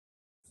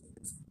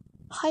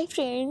Hi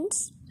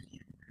friends,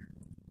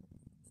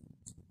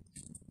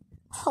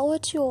 how are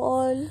you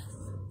all?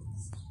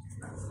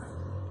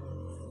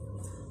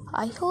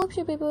 I hope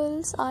you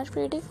peoples are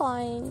pretty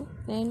fine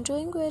and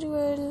doing very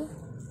well.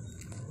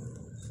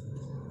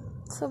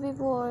 So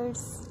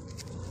viewers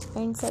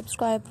and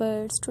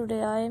subscribers,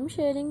 today I am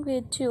sharing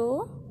with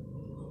you.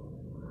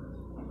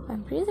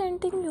 I'm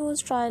presenting you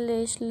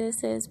stylish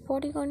laces,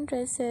 bodycon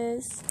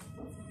dresses,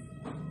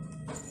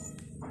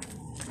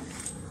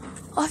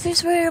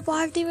 office wear,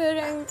 party wear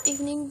and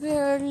evening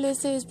wear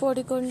laces,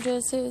 bodycon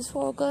dresses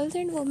for girls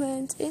and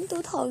women in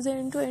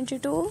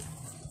 2022.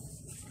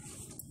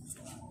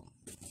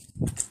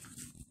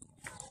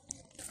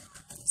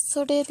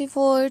 So dear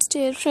viewers,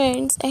 dear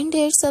friends and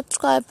dear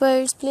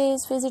subscribers,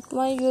 please visit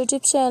my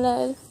YouTube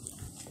channel.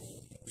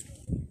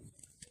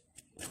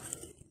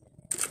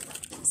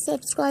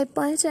 Subscribe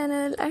my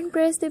channel and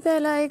press the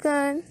bell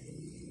icon.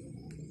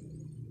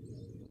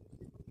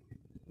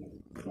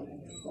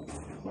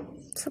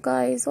 So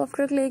guys,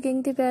 after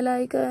clicking the bell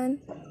icon,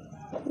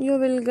 you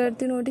will get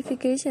the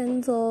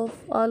notifications of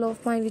all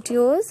of my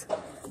videos.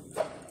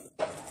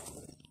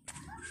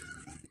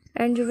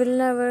 And you will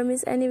never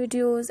miss any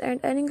videos and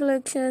any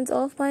collections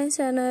of my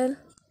channel.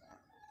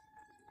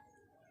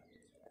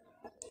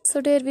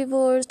 So dear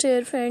viewers,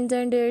 dear friends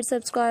and dear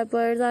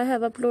subscribers, I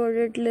have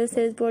uploaded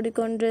laces,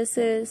 bodycon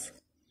dresses,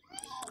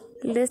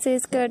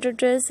 laces, scattered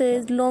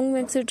dresses, long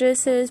maxi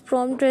dresses,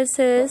 prom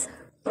dresses,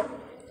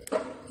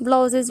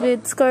 blouses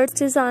with skirts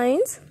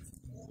designs,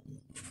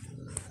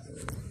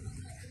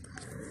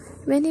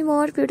 many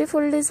more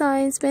beautiful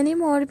designs, many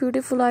more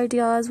beautiful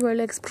ideas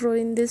while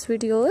exploring these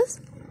videos.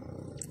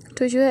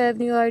 Do you have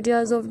new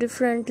ideas of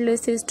different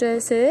laces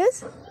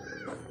dresses?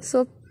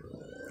 So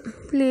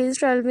please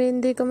tell me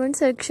in the comment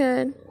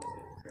section.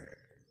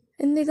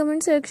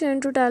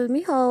 To tell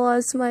me how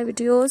was my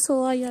video.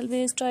 So I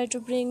always try to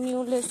bring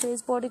new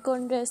laces,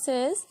 bodycon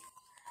dresses.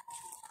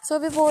 So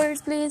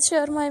viewers, please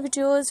share my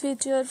videos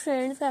with your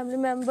friends, family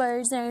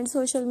members and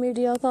social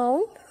media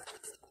account.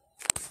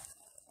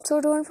 So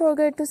don't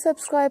forget to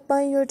subscribe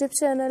my YouTube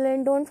channel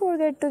and don't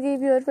forget to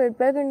give your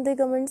feedback in the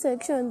comment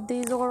section.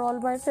 These are all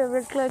my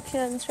favorite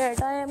collections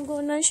that I am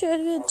gonna share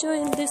with you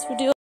in this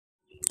video.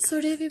 So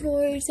dear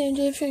viewers and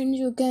dear friends,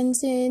 you can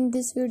see in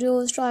this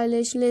video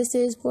stylish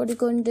laces,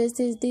 bodycon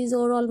dresses. These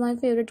are all my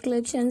favorite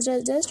collections.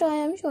 Just I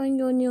am showing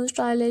you new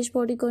stylish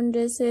bodycon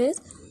dresses,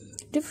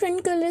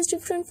 different colors,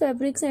 different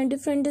fabrics and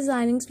different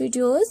designing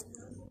videos.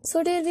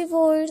 So dear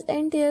viewers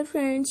and dear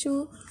friends,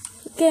 you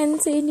can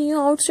see new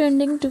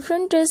outstanding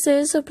different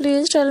dresses. So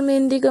please tell me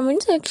in the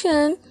comment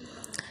section.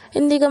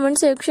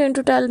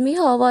 To tell me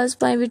how was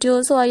my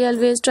video. So I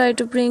always try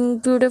to bring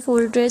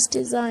beautiful dress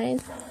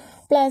designs,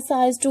 plus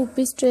size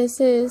two-piece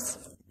dresses,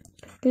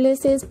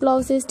 laces,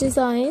 blouses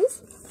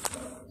designs.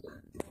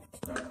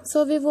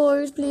 So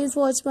viewers, please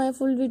watch my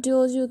full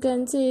videos. You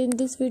can see in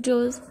these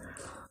videos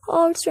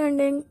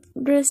outstanding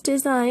dress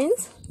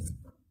designs.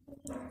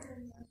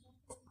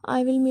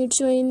 I will meet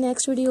you in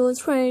next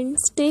videos,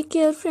 friends. Take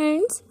care,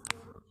 friends.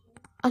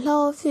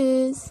 Allah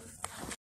Hafiz.